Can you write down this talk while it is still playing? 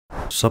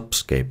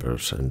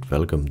subscribers and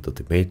welcome to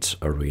the Mage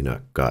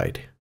Arena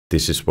guide.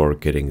 This is for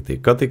getting the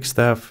Gothic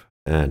staff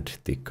and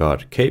the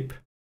God cape.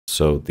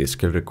 So the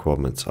skill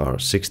requirements are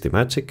 60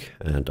 magic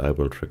and I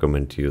will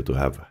recommend you to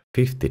have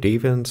 50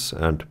 defense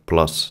and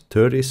plus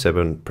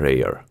 37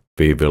 prayer.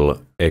 We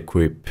will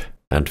equip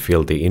and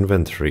fill the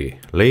inventory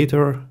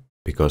later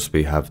because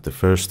we have to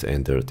first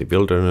enter the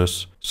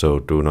wilderness, so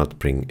do not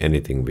bring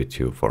anything with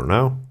you for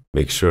now.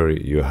 Make sure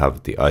you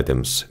have the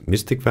items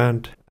Mystic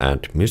Wand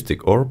and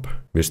Mystic Orb,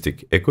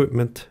 Mystic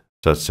Equipment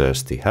such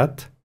as the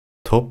hat,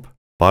 top,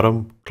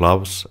 bottom,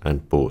 gloves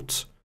and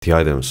boots. The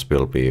items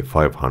will be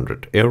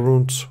 500 air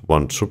runes,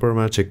 1 super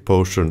magic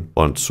potion,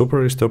 1 super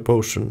restore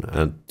potion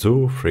and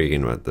 2 free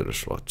inventory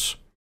slots.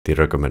 The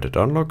recommended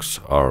unlocks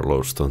are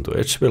low stone to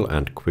edgewill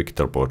and quick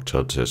teleport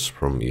charges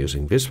from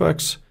using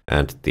Visvax,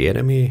 and the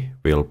enemy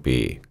will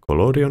be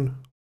Collodion,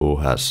 who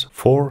has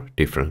 4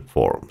 different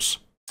forms.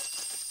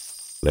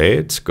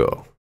 Let's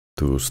go!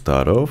 To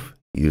start off,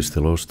 use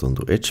the low stone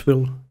to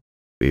edgewill.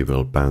 We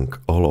will bank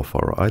all of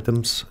our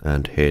items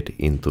and head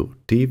into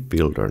deep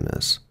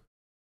wilderness.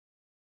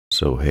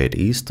 So head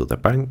east to the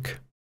bank.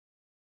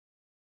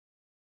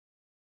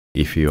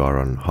 If you are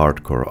on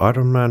hardcore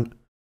Iron Man,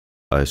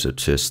 I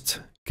suggest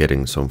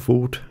getting some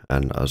food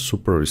and a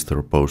super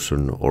restore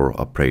potion or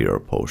a prayer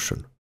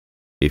potion.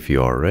 If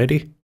you are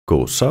ready,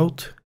 go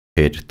south,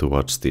 head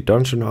towards the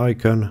dungeon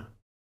icon,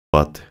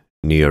 but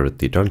near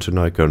the dungeon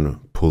icon,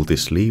 pull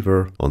this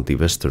lever on the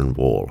western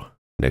wall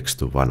next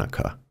to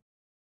Vanaka.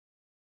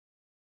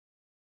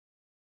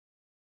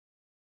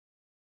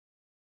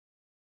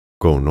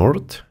 Go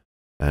north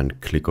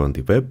and click on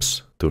the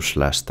webs to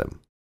slash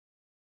them.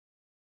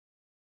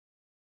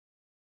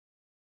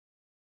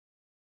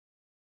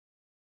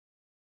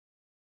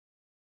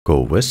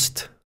 Go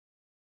west.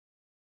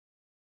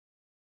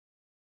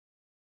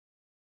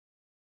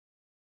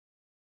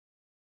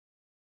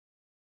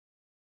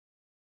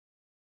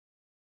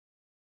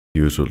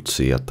 You should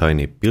see a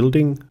tiny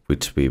building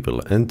which we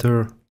will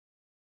enter,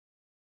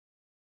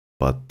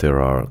 but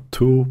there are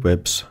 2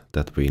 webs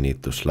that we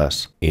need to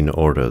slash in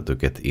order to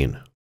get in.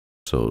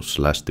 So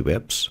slash the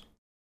webs.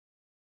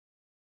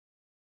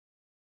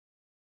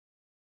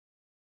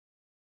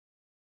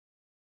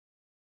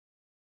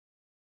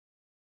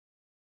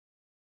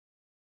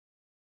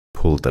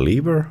 Pull the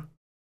lever.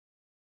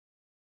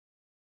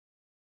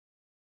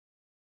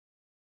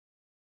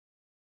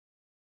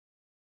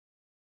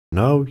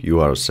 Now you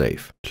are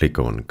safe. Click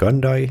on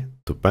Gandai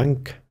to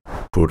bank,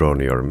 put on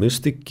your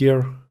mystic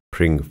gear,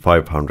 bring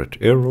 500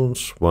 air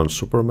runes, 1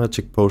 super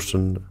magic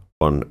potion,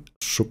 1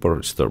 super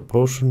restore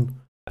potion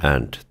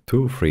and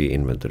 2 free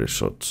inventory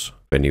slots.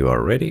 When you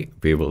are ready,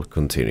 we will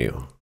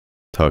continue.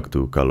 Talk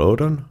to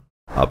Collodion.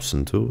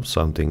 Option 2,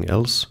 something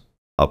else.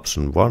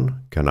 Option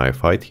 1, can I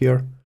fight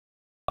here?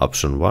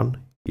 Option 1,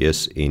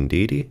 yes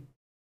indeedy.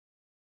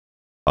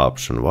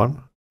 Option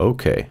 1,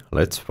 okay,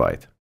 let's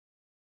fight.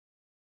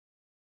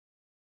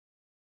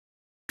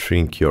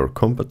 Drink your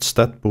combat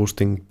stat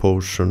boosting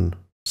potion,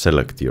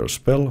 select your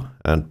spell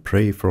and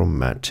pray from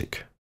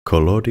magic.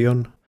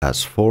 Collodion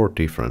has 4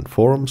 different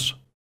forms.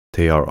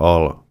 They are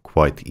all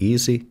quite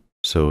easy,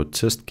 so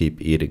just keep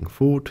eating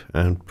food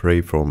and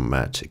pray from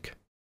magic.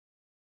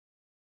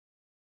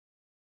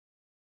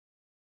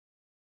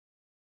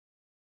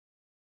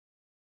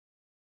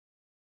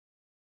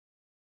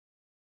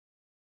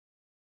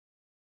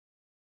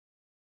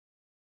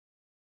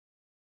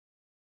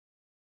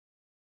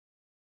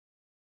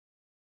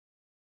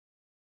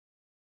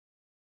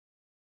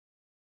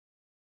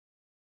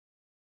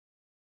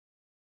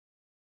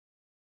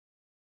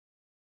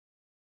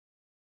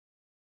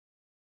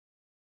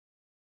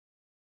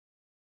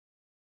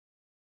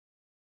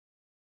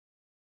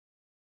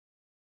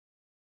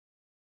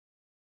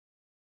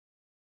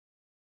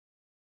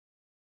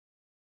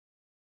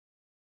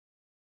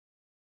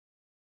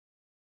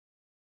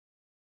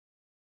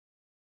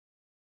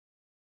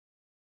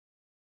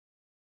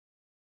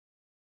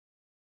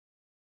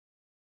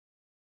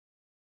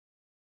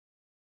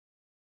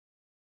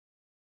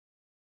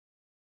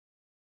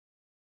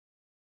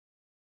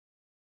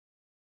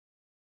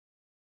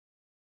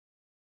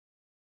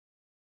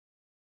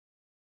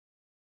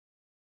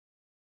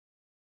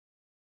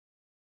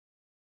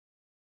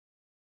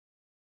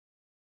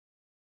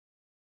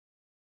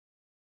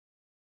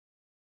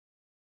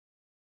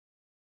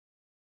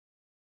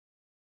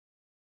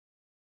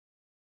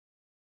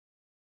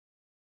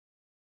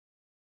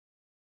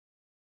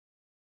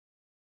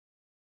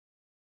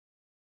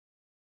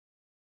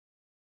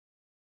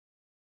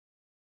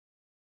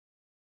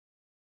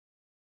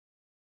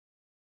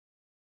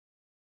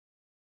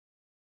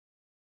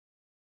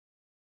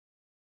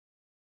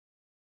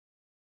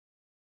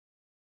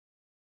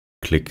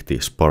 Click the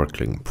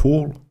sparkling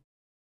pool.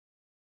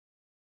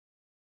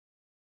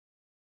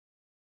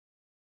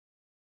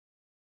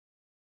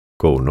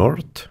 Go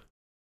north.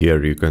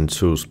 Here you can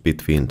choose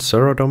between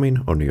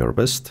Saradomin on your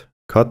west,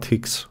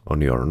 Cathix on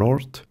your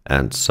north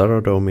and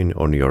Saradomin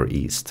on your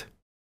east.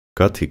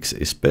 Cathix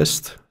is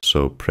best,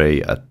 so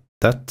pray at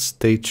that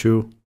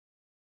statue.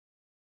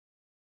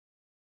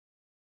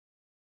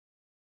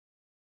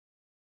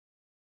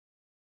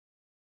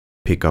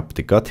 pick up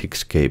the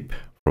Gothic's cape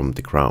from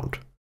the ground.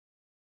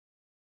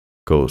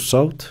 Go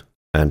south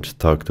and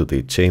talk to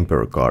the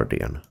Chamber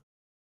Guardian.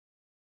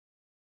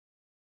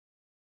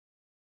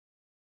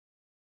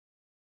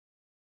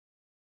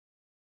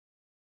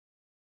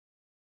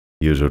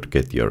 You should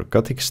get your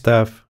Gothic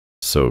staff,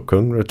 so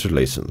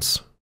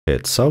congratulations.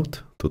 Head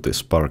south to the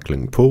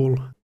sparkling pool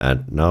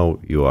and now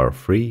you are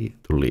free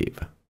to leave.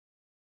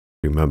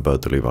 Remember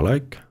to leave a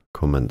like,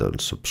 comment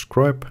and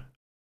subscribe,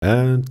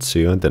 and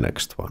see you in the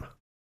next one.